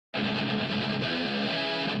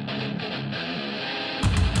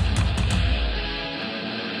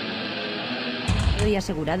y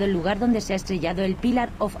asegurado el lugar donde se ha estrellado el Pillar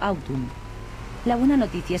of Autumn. La buena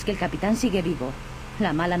noticia es que el capitán sigue vivo.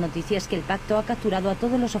 La mala noticia es que el pacto ha capturado a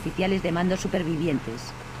todos los oficiales de mando supervivientes.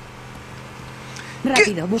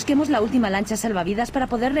 Rápido, busquemos la última lancha salvavidas para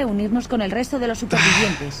poder reunirnos con el resto de los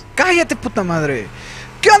supervivientes. ¡Cállate, puta madre!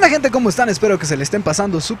 ¿Qué onda, gente? ¿Cómo están? Espero que se le estén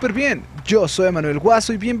pasando súper bien. Yo soy Emmanuel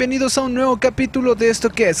Huazo y bienvenidos a un nuevo capítulo de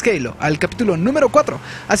esto que es Halo, al capítulo número 4.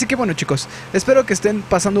 Así que bueno, chicos, espero que estén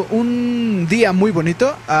pasando un día muy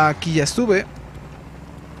bonito. Aquí ya estuve.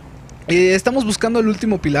 Estamos buscando el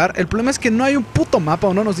último pilar. El problema es que no hay un puto mapa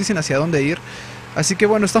o no nos dicen hacia dónde ir. Así que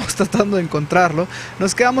bueno, estamos tratando de encontrarlo.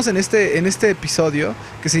 Nos quedamos en este episodio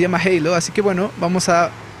que se llama Halo. Así que bueno, vamos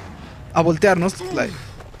a voltearnos.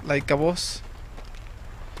 Like a vos.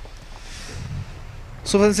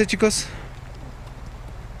 Súbanse, chicos.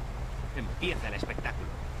 Empieza el espectáculo.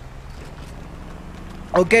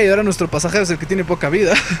 Ok, ahora nuestro pasajero es el que tiene poca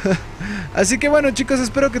vida. Así que bueno, chicos,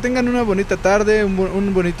 espero que tengan una bonita tarde,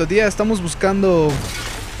 un bonito día. Estamos buscando...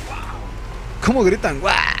 ¿Cómo gritan?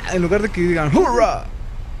 ¡Guau! En lugar de que digan ¡hurra!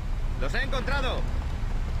 ¡Los he encontrado!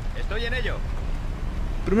 Estoy en ello.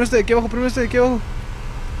 Primero este de aquí abajo, primero este de aquí abajo.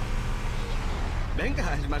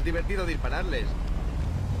 Venga, es más divertido dispararles.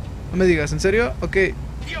 No me digas, ¿en serio? Ok.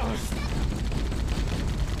 ¡Dios!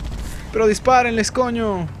 Pero dispárenles,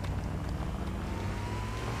 coño.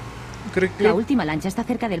 La última lancha está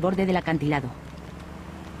cerca del borde del acantilado.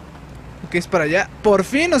 Ok, es para allá. Por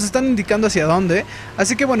fin nos están indicando hacia dónde.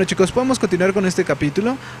 Así que bueno, chicos, podemos continuar con este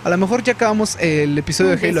capítulo. A lo mejor ya acabamos el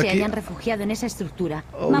episodio de Halo aquí. Se hayan refugiado en esa estructura.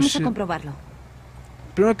 Oh, vamos shit. a comprobarlo.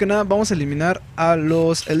 Primero que nada, vamos a eliminar a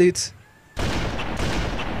los elites.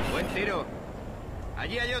 Buen tiro.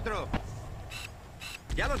 Allí hay otro.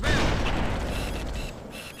 Ya los veo.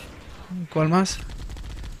 ¿Cuál más?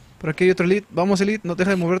 Por aquí hay otro elite. Vamos, elite, no deja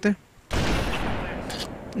de moverte.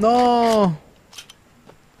 ¡No!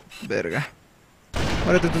 Verga.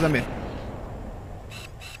 Muérete tú también.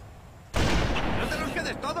 ¡No te los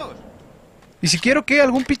quedes todos! Y si quiero que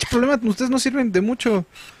algún pinche problema, ustedes no sirven de mucho.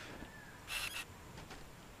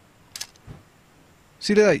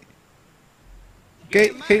 Sí le da. Ok,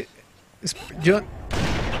 yo...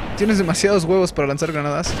 Tienes demasiados huevos para lanzar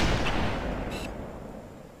granadas.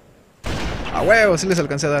 ¡A huevos! Sí les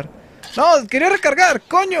alcancé a dar. ¡No! ¡Quería recargar!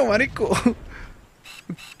 ¡Coño, marico!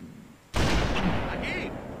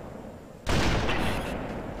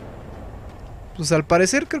 Pues al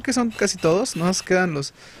parecer creo que son casi todos. Nos quedan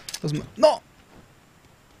los... ¡No!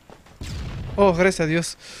 Oh, gracias a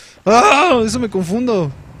Dios. ¡Ah! Eso me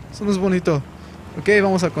confundo. Eso no es bonito. Ok,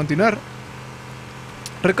 vamos a continuar.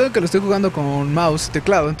 Recuerdo que lo estoy jugando con mouse y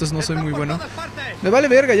teclado, entonces no soy muy bueno. Me vale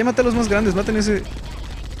verga, ya maté a los más grandes. Maten ese...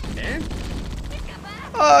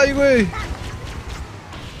 ¡Ay, güey!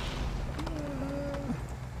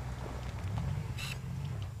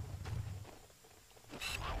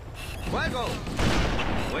 ¡Fuego!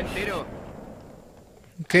 Buen tiro.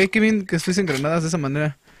 Ok, qué bien que estoy en granadas de esa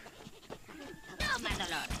manera.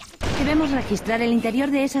 Debemos registrar el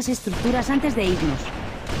interior de esas estructuras antes de irnos.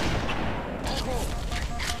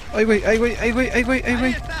 ¡Ay, güey! ¡Ay, güey! ¡Ay, güey! ¡Ay, güey! ¡Ay, güey!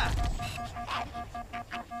 Ahí está.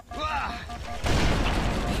 ¡Uah!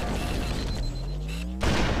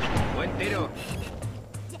 Buen tiro.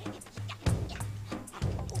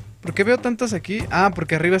 ¿Por qué veo tantas aquí? Ah,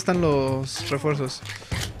 porque arriba están los refuerzos.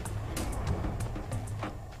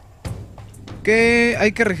 Ok,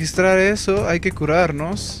 hay que registrar eso, hay que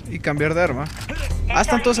curarnos y cambiar de arma. Ah,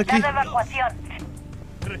 están todos aquí.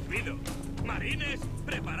 Recibido. Marines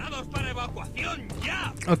preparados para evacuación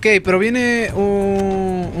ya. Ok, pero viene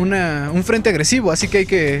un frente agresivo, así que hay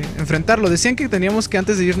que enfrentarlo. Decían que teníamos que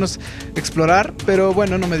antes de irnos explorar, pero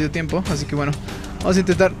bueno, no me dio tiempo, así que bueno, vamos a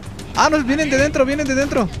intentar. Ah, nos vienen de dentro, vienen de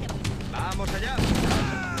dentro. Vamos allá.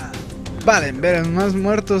 Vale, verán, más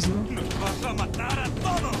muertos, ¿no? Nos vas a matar a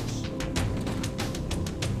todos.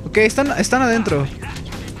 Ok, están adentro.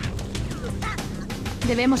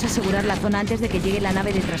 Debemos asegurar la zona antes de que llegue la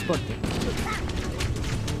nave de transporte.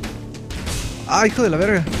 Ah, hijo de la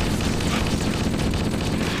verga.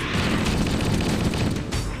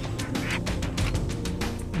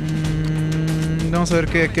 Vamos a ver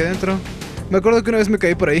qué hay aquí adentro. Me acuerdo que una vez me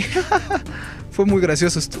caí por ahí. Fue muy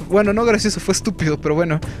gracioso. Bueno, no gracioso, fue estúpido, pero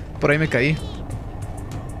bueno, por ahí me caí.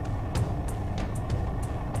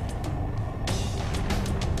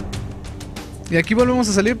 Y aquí volvemos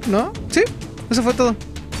a salir, ¿no? Sí, eso fue todo.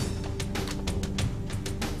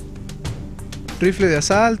 Rifle de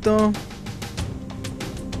asalto.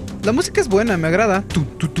 La música es buena, me agrada.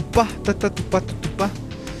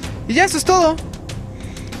 Y ya, eso es todo.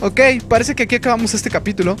 Ok, parece que aquí acabamos este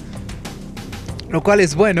capítulo, lo cual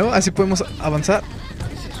es bueno, así podemos avanzar.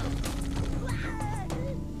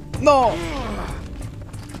 No.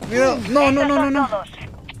 Mira, no.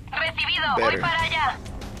 Recibido, voy para allá.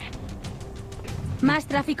 Más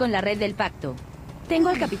tráfico en la red del pacto. Tengo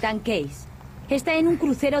al capitán Case. Está en un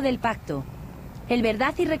crucero del pacto. El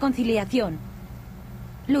Verdad y Reconciliación.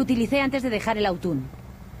 Lo utilicé antes de dejar el Autun.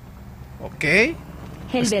 Ok.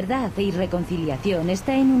 El Verdad y Reconciliación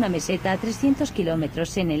está en una meseta a 300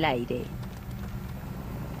 kilómetros en el aire.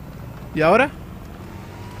 ¿Y ahora?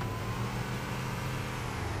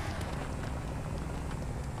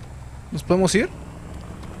 ¿Nos podemos ir?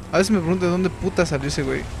 A veces me pregunto de dónde puta salió ese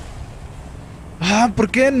güey. Ah,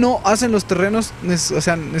 ¿por qué no hacen los terrenos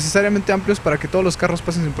necesariamente amplios para que todos los carros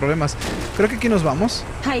pasen sin problemas? Creo que aquí nos vamos.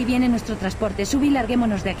 Ahí viene nuestro transporte. Subí y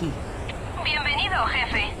larguémonos de aquí. Bienvenido,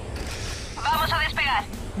 jefe. Vamos a despegar.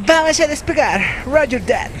 Vamos a despegar. Roger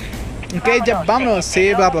that. Ok, ya vámonos.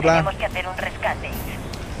 Sí, bla, bla, bla. Tenemos que hacer un rescate.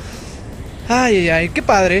 Ay, qué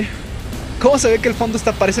padre. ¿Cómo se ve que el fondo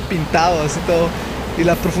parece pintado, así todo? Y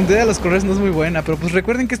la profundidad de los colores no es muy buena. Pero pues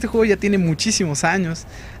recuerden que este juego ya tiene muchísimos años.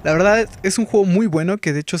 La verdad es un juego muy bueno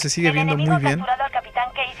que de hecho se sigue viendo muy bien.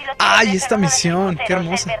 ¡Ay, esta misión! ¡Qué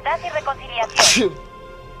hermosa!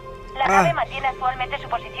 La nave mantiene actualmente su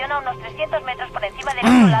posición a unos 300 metros por encima del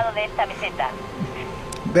otro lado de esta meseta.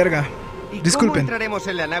 Verga. ¿Y Disculpen. cómo entraremos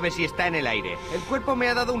en la nave si está en el aire? El cuerpo me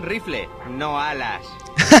ha dado un rifle, no alas.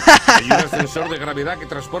 Hay un ascensor de gravedad que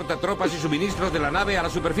transporta tropas y suministros de la nave a la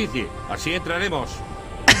superficie. Así entraremos.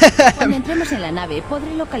 Cuando entremos en la nave,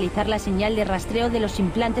 podré localizar la señal de rastreo de los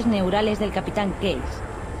implantes neurales del capitán Case.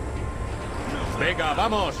 Venga,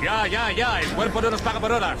 vamos, ya. El cuerpo no nos paga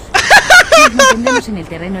por horas. Nos mantendremos en el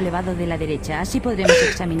terreno elevado de la derecha. Así podremos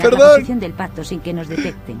examinar la posición del pacto sin que nos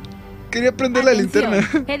detecten. Quería prender la linterna.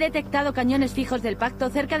 He detectado cañones fijos del pacto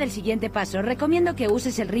cerca del siguiente paso. Recomiendo que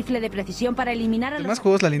uses el rifle de precisión para eliminar a los... En más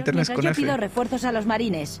juegos la linterna es con yo F. pido refuerzos a los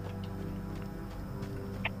marines.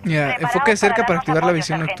 Ya, enfoque cerca para activar la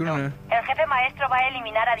visión sargento. nocturna. El jefe maestro va a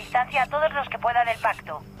eliminar a distancia a todos los que pueda del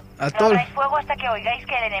pacto. A No todos. abráis fuego hasta que oigáis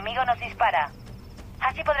que el enemigo nos dispara.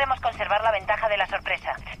 Así podremos conservar la ventaja de la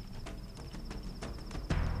sorpresa.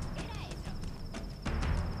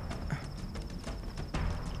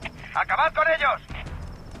 ¡Acabad con ellos!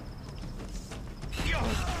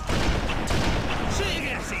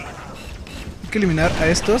 Sigue así. Hay que eliminar a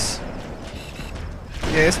estos.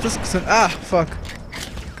 Y a estos que son... Ah, fuck.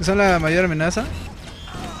 Que son la mayor amenaza.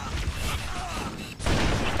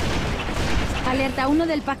 Alerta, uno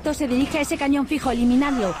del pacto se dirige a ese cañón fijo.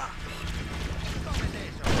 Eliminadlo.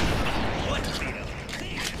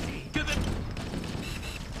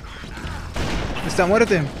 Está,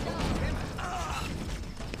 muérete.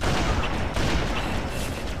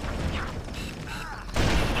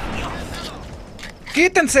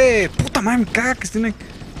 ¡Quítense! ¡Puta madre! Me caga que estén...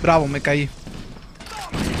 Bravo, me caí.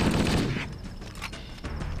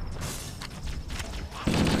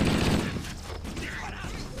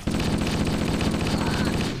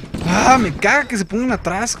 ¡Ah! Me caga que se pongan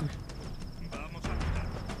atrás.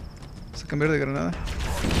 Vamos a cambiar de granada.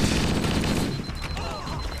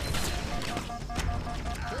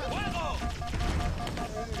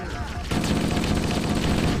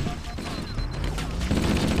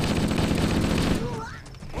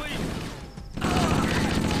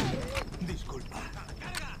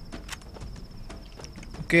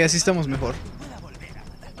 Ok, así estamos mejor.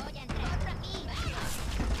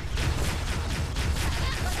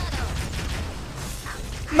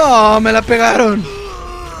 No, me la pegaron.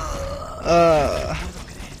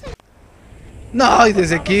 No, y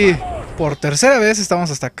desde aquí, por tercera vez estamos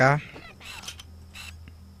hasta acá.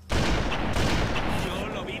 Yo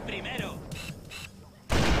lo vi primero.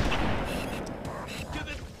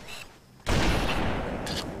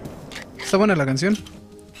 Está buena la canción.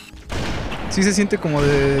 Sí se siente como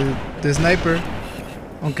de sniper.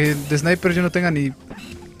 Aunque de sniper yo no tenga ni...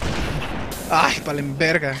 Ay, valen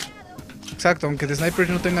verga. Exacto, aunque de sniper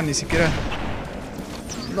yo no tenga ni siquiera...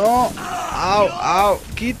 No. Au, au.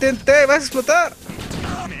 Quítense, vas a explotar.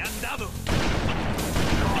 Me han dado.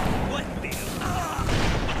 Buen tiro.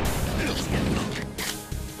 Lo siento.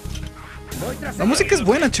 La música es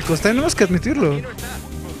buena, chicos, tenemos que admitirlo.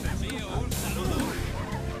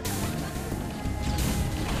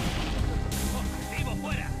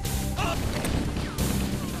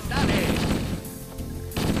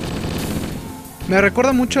 Me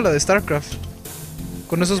recuerda mucho a la de StarCraft.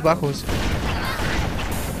 Con esos bajos.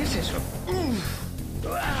 ¿Qué es eso?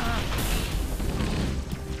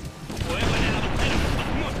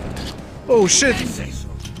 Oh shit. ¿Qué es eso?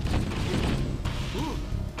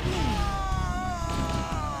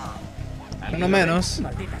 Uno menos.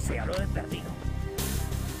 Maldita sea, lo he perdido.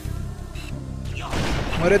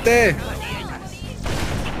 Muérete.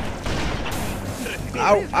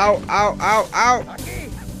 Au, au, au, au, au.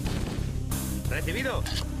 Recibido.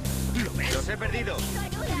 Los he perdido.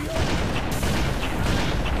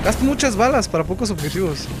 Gasto muchas balas para pocos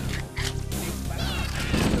objetivos.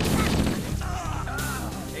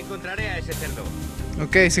 Encontraré a ese cerdo.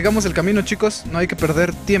 Ok, sigamos el camino, chicos. No hay que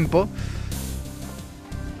perder tiempo.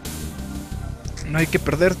 No hay que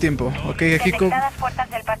perder tiempo. Ok, aquí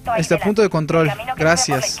está el punto de control.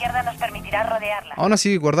 Gracias. Aún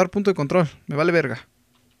así, guardar punto de control. Me vale verga.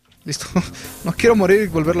 Listo. No quiero morir y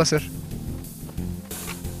volverlo a hacer.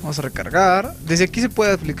 Vamos a recargar. Desde aquí se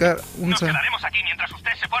puede aplicar un... Nos quedaremos aquí mientras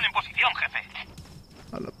usted se pone en posición, jefe.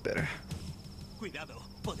 A la verga. Cuidado,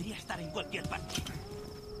 podría estar en cualquier parte.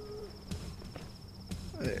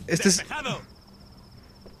 Este es Despejado.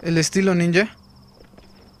 el estilo ninja.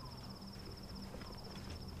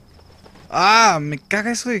 Ah, me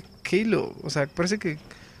caga eso de Halo. O sea, parece que...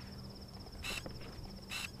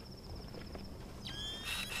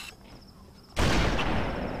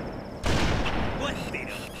 Buen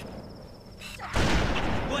tiro.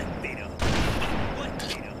 Buen tiro. Buen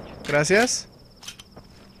tiro. Gracias.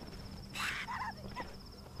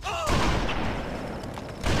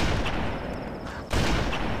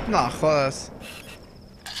 No, jodas.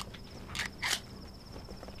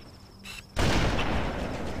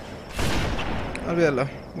 Olvídalo.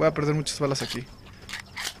 Voy a perder muchas balas aquí.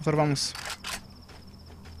 Mejor vamos.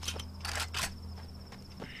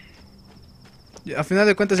 A final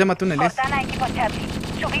de cuentas ya maté un elite. Cortana, equipo Charlie.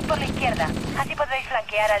 Subid por la izquierda. Así podréis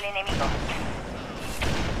flanquear al enemigo.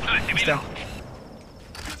 Recibido.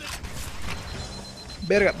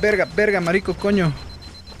 Verga, verga, verga, marico, coño.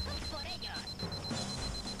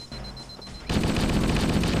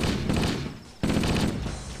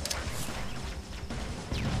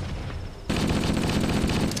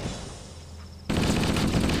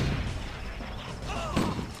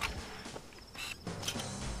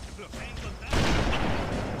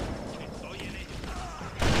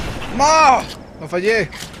 ¡No! ¡No fallé!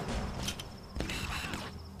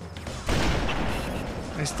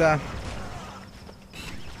 Ahí está.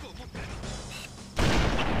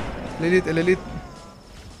 El elite.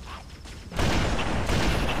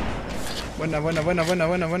 Buena.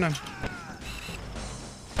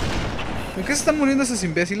 ¿En qué se están muriendo esos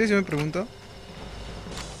imbéciles? Yo me pregunto.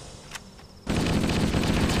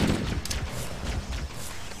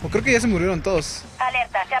 O creo que ya se murieron todos.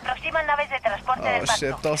 Alerta, se aproximan naves de transporte del Oh pacto.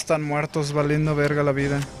 shit, todos están muertos, valiendo verga la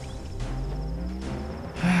vida.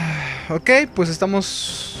 Ok, pues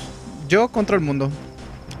estamos yo contra el mundo.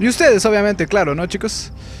 Y ustedes, obviamente, claro, ¿no,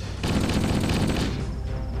 chicos?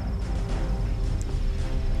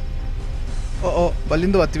 Oh,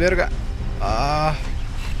 valiendo bativerga. Ah.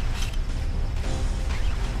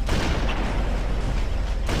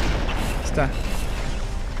 Está.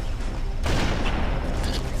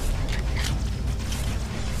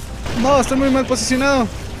 No, estoy muy mal posicionado.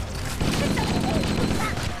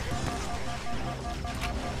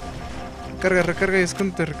 Recarga y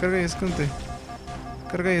escóndete, recarga y escóndete.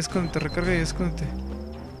 Recarga y escóndete, recarga y escóndete.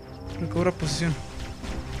 Recobra posición.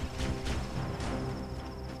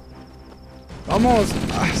 ¡Vamos!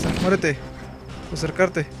 ¡Ah, está! ¡Muérete!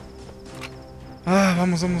 Acercarte. ¡Ah,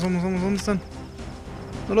 vamos! ¿Dónde están?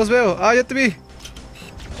 No los veo. ¡Ah, ya te vi!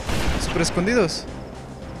 Super escondidos.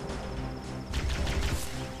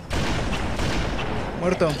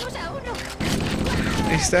 Muerto.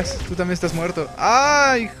 Ahí estás, tú también estás muerto.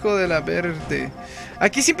 ¡Ah, hijo de la verde!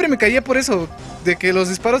 Aquí siempre me caía por eso, de que los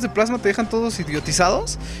disparos de plasma te dejan todos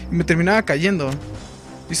idiotizados y me terminaba cayendo.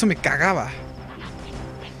 Y eso me cagaba.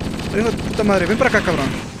 Hijo de tu puta madre, ven para acá, cabrón.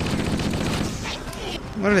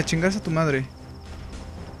 Órale, chingas a tu madre.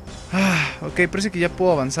 Ah, ok, parece que ya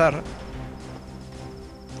puedo avanzar.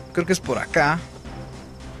 Creo que es por acá.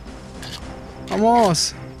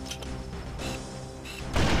 ¡Vamos!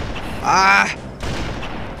 ¡Ah!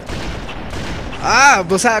 ¡Ah!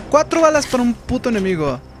 O sea, 4 balas para un puto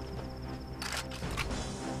enemigo.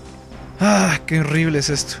 ¡Ah! ¡Qué horrible es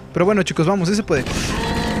esto! Pero bueno, chicos, vamos, sí se puede.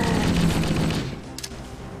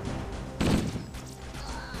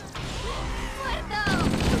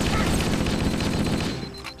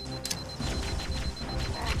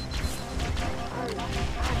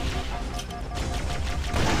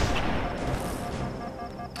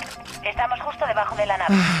 Estamos justo debajo de la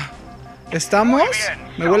nave. ¿Estamos?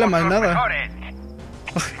 Me huele a más nada.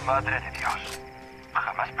 Madre de Dios.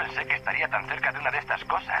 Jamás pensé que estaría tan cerca de una de estas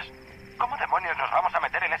cosas. ¿Cómo demonios nos vamos a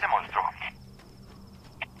meter en ese monstruo?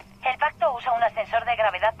 El pacto usa un ascensor de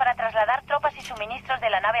gravedad para trasladar tropas y suministros de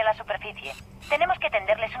la nave a la superficie. Tenemos que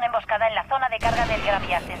tenderles una emboscada en la zona de carga del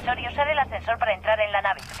graviascensor y usar el ascensor para entrar en la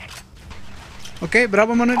nave. Ok,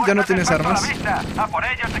 bravo, Manuel, ya no tienes ¡Fuerzas armas. del pacto a la vista! ¡A por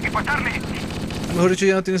ellos, equipo Charlie! Mejor dicho,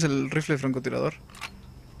 ya no tienes el rifle francotirador.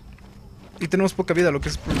 Y tenemos poca vida, lo que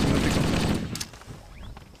es problemático.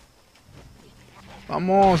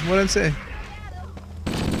 Vamos, muérense.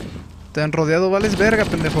 Te han rodeado, vales verga,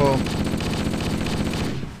 pendejo.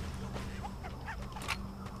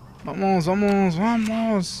 Vamos, vamos,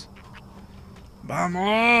 vamos.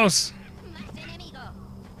 Vamos.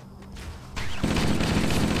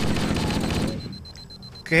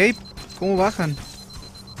 Ok, ¿cómo bajan?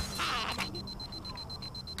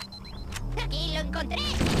 Aquí lo encontré.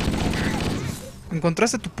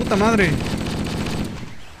 Encontraste a tu puta madre.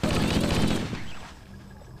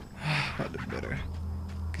 Vale, verga.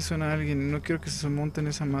 Aquí suena alguien. No quiero que se monte en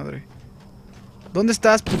esa madre. ¿Dónde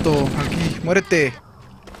estás, puto? Aquí, muérete.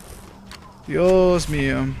 Dios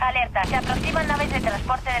mío. Alerta, se aproximan naves de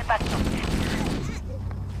transporte del pacto.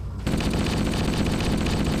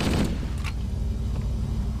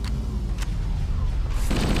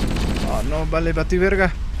 Oh, no, vale,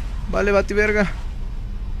 bativerga. Vale, bativerga.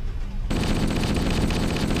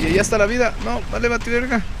 Y allá está la vida. No, vale,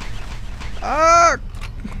 bativerga. ¡Ah!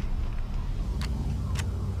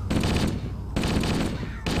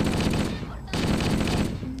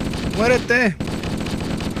 ¡Muérete!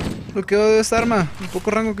 Lo que odio de esta arma. El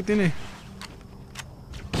poco rango que tiene.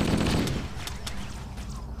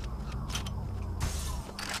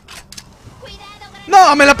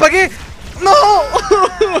 ¡No! ¡Me la pagué! ¡No!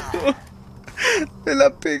 Me la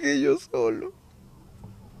pegué yo solo.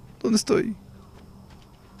 ¿Dónde estoy?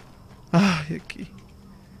 Ay, aquí.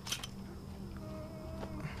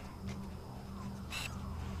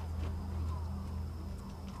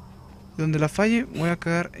 Donde la falle, voy a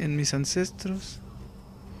cagar en mis ancestros.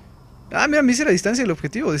 Ah, mira, me hice la distancia del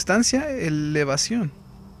objetivo. Distancia, elevación.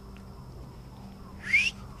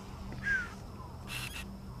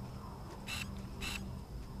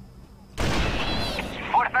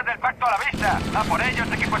 ¡Fuerzas del pacto a la vista! ¡A por ellos,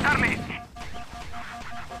 equipo Charlie!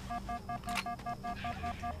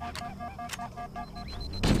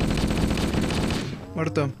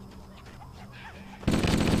 Muerto.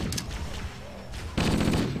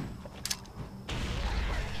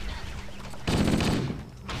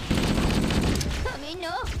 A mí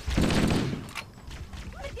no.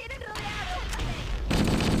 Me tienen rodeado.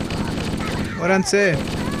 Muéranse.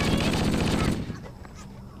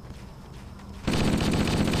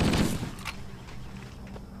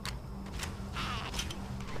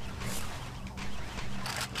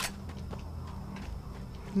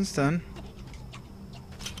 ¿Dónde están?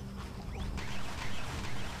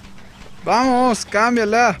 ¡Vamos!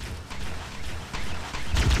 ¡Cámbiala!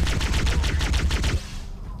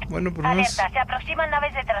 Bueno, por lo menos... Alerta, se aproximan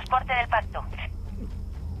naves de transporte del pacto.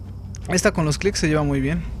 Esta con los clics se lleva muy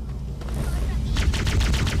bien.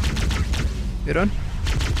 ¿Vieron?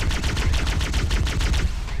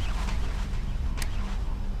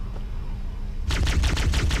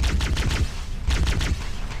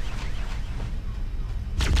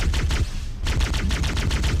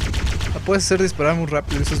 La puedes hacer disparar muy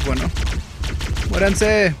rápido, eso es bueno.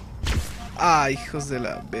 ¡Muéranse! ¡Ah, hijos de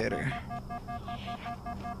la verga!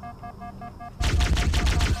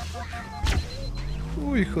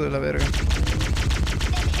 Uy, hijo de la verga.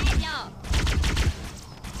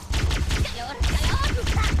 ¡Calor, calor!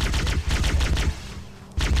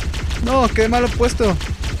 No, qué malo puesto.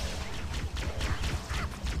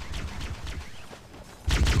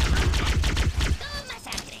 ¡Toma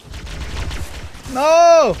sangre!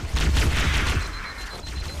 ¡No!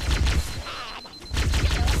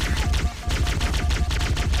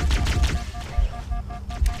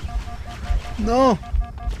 ¡No!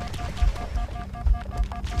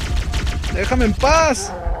 ¡Déjame en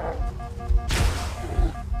paz!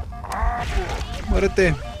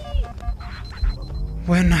 Muérete.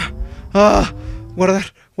 Buena. ¡Ah!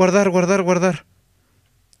 Guardar, guardar, guardar, guardar.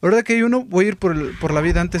 La verdad que hay uno, voy a ir por la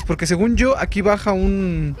vida antes, porque según yo, aquí baja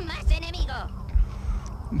un... ¡Más enemigo!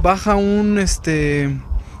 Baja un,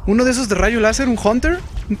 uno de esos de rayo láser, un hunter,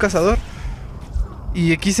 un cazador.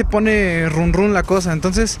 Y aquí se pone run run la cosa,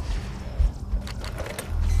 entonces...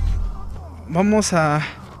 Vamos a...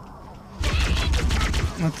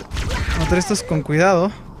 matar estos con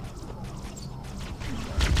cuidado.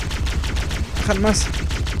 Bajan más.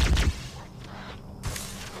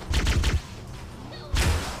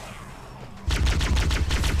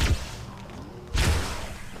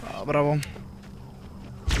 Ah, bravo.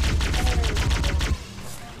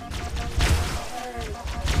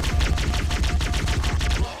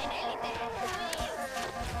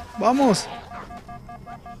 Vamos.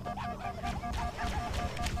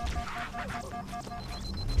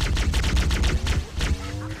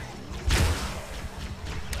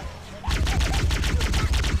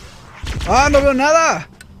 ¡Ah, no veo nada!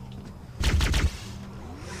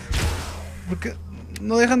 ¿Por qué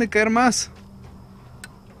no dejan de caer más?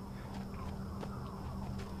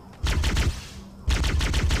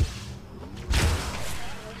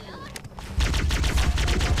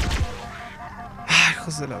 ¡Ay,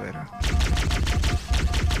 hijos de la verga!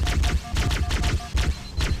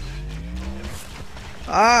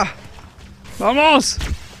 ¡Ah! ¡Vamos!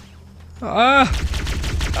 ¡Ah!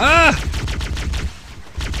 ¡Ah!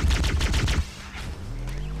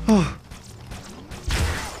 ¡Oh!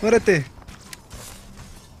 ¡Muérete!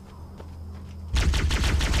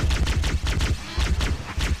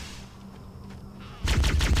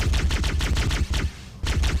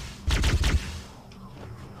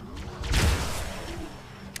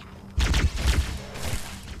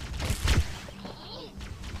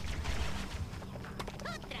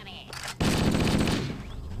 Otra vez.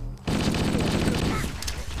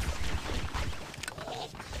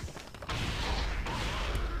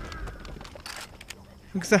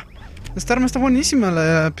 Aquí está. Esta arma está buenísima,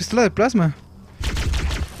 la pistola de plasma.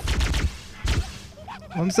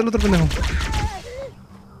 ¿Dónde está el otro pendejo?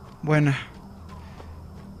 Buena.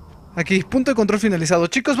 Aquí, punto de control finalizado.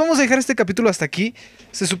 Chicos, vamos a dejar este capítulo hasta aquí.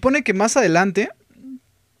 Se supone que más adelante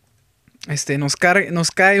nos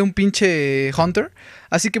cae un pinche Hunter.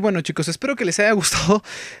 Así que bueno, chicos, espero que les haya gustado.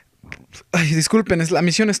 Ay, disculpen, la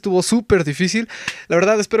misión estuvo súper difícil. La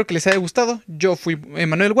verdad, espero que les haya gustado. Yo fui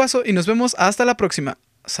Emmanuel Huazo y nos vemos hasta la próxima.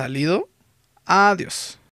 Salido. Adiós.